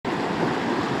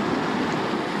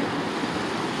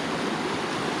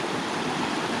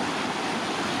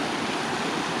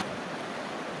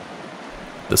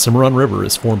The Cimarron River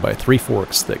is formed by three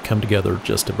forks that come together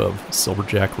just above Silver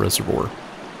Jack Reservoir.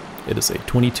 It is a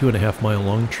 22.5-mile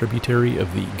long tributary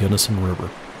of the Gunnison River.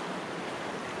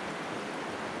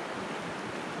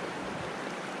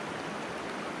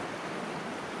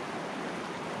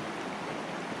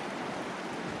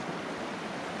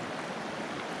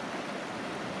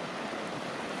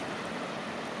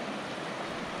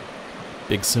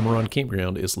 Big Cimarron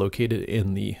Campground is located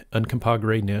in the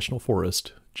Uncompahgre National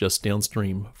Forest, just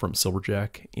downstream from Silver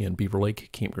Jack and Beaver Lake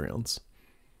campgrounds.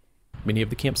 Many of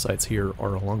the campsites here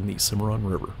are along the Cimarron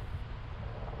River.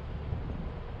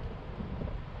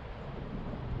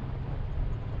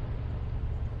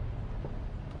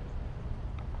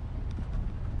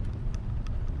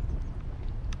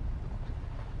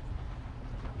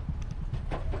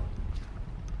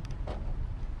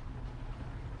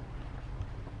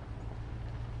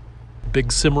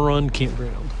 Big Cimarron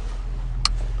Campground.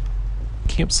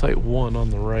 Campsite 1 on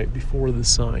the right before the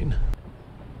sign.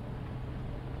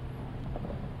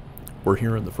 We're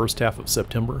here in the first half of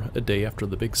September, a day after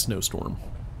the big snowstorm.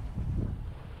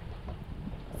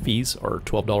 Fees are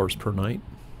 $12 per night.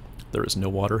 There is no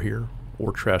water here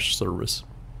or trash service.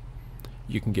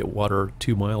 You can get water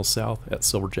 2 miles south at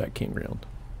Silver Jack Campground.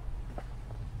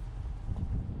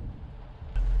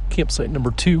 Campsite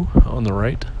number 2 on the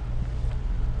right.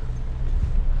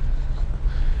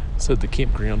 Said the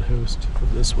campground host for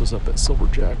this was up at Silver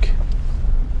Jack.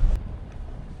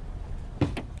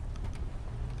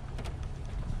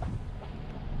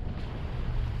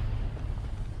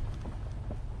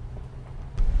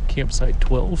 Campsite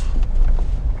 12.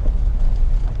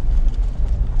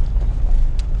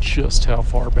 Just how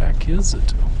far back is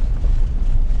it?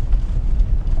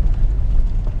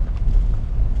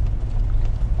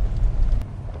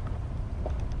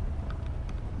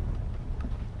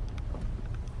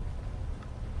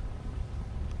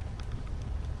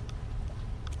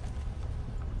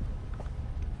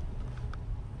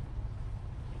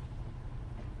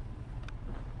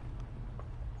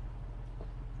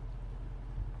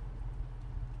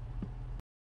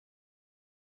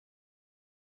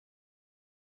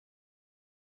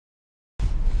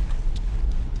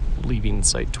 Leaving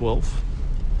Site 12.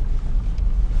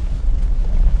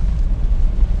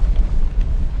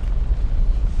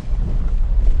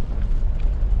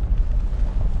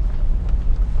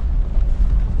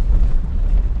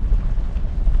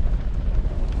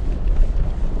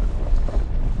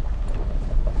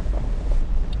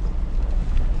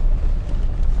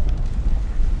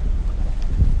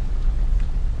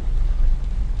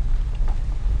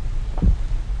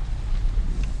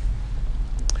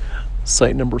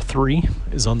 Site number 3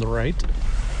 is on the right.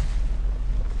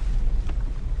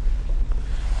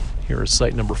 Here is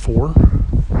site number 4.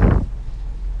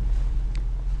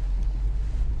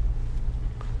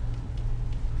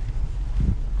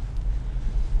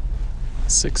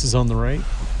 Six is on the right.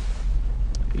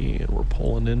 And we're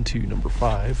pulling into number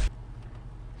 5.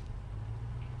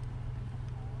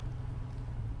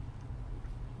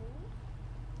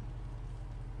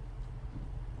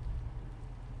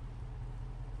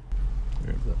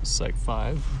 That was Site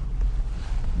 5.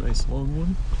 Nice long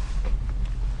one.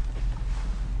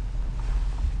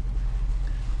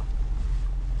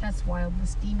 That's wild, the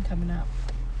steam coming up.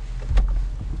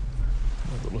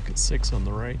 Have a look at 6 on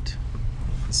the right,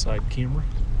 the side camera.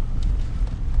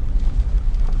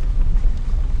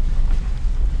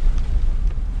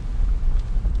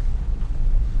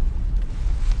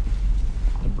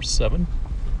 Number 7.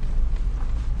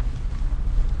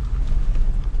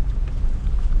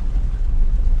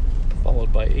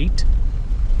 Followed by 8. It's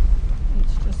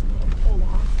just a little pull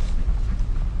off.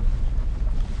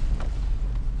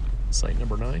 Site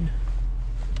number 9.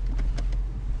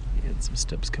 And some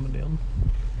steps coming down.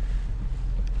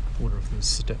 I wonder if those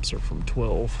steps are from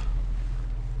 12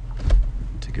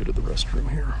 to go to the restroom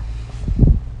here.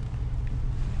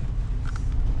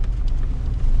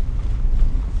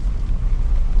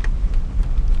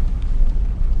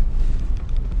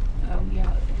 Oh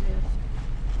yeah, it is.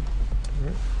 All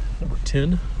right. Number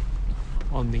 10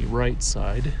 on the right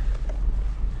side.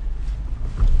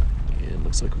 And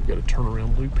looks like we've got a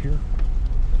turnaround loop here.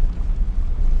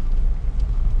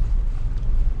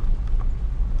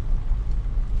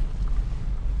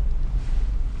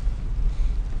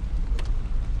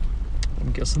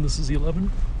 I'm guessing this is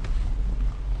 11.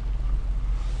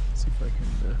 See if I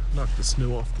can knock the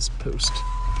snow off this post.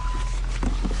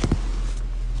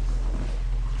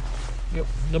 Yep,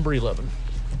 number 11.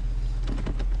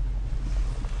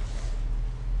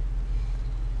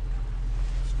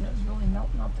 Snow's really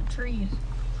melting off the trees.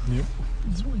 Yep.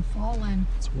 It's really falling.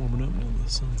 It's warming up now that the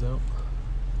sun's out.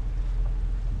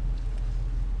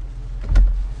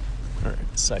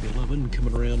 Site 11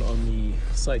 coming around on the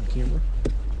side camera.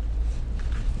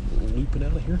 We're looping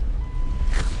out of here.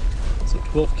 So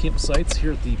 12 campsites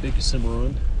here at the Big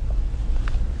Cimarron.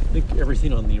 I think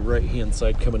everything on the right-hand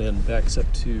side coming in backs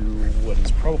up to what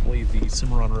is probably the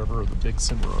Cimarron River or the Big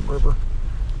Cimarron River.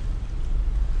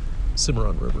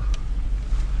 Cimarron River.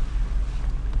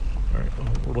 All right,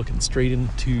 well, we're looking straight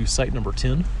into site number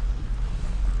 10.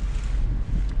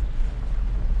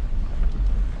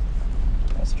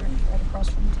 Right across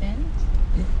from 10.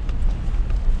 Yep.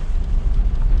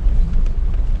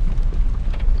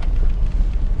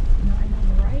 9 on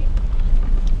the right.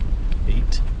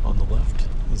 8 on the left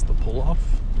is the pull-off.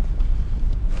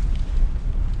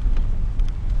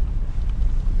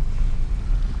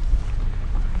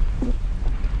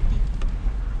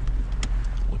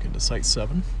 Looking to site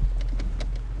 7.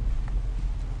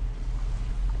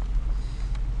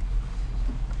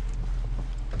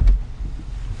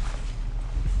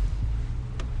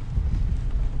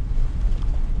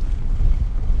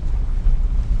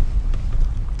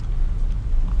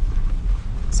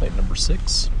 Site number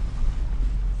 6.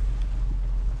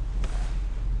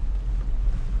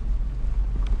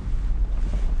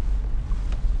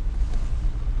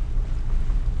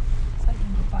 Site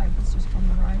number 5 was just on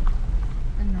the right.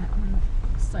 And that one,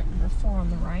 site number 4 on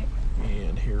the right.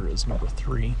 And here is number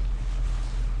 3.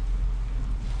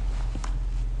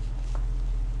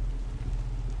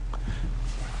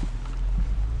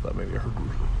 Thought maybe I heard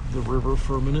the river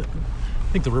for a minute.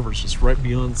 I think the river's just right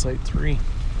beyond site 3.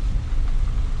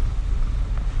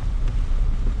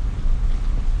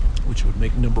 Which would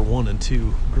make number 1 and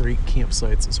 2 great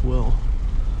campsites as well,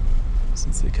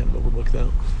 since they kind of overlook that.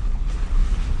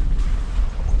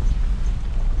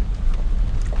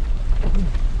 I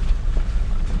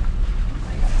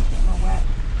got the camera wet.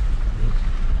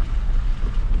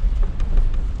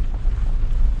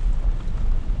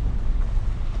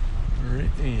 All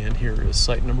right, and here is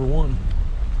site number 1.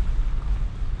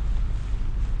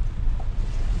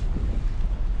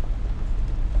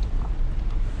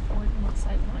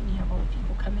 Site 1, you have all the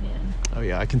people coming in. Oh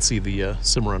yeah, I can see the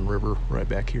Cimarron River right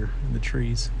back here in the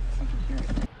trees. I can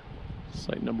hear it.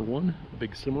 Site number 1,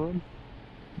 Big Cimarron.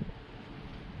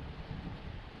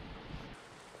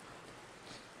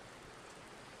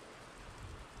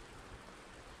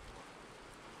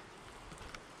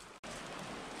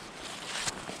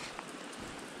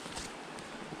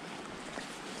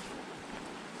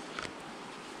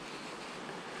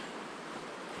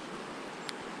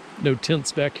 No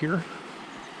tents back here.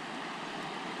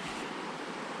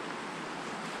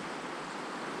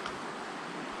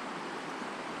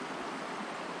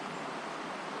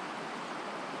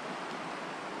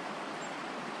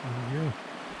 There you go.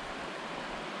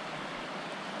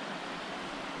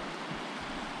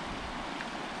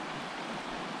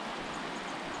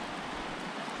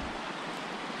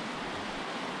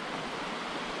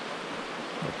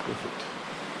 Oh, perfect.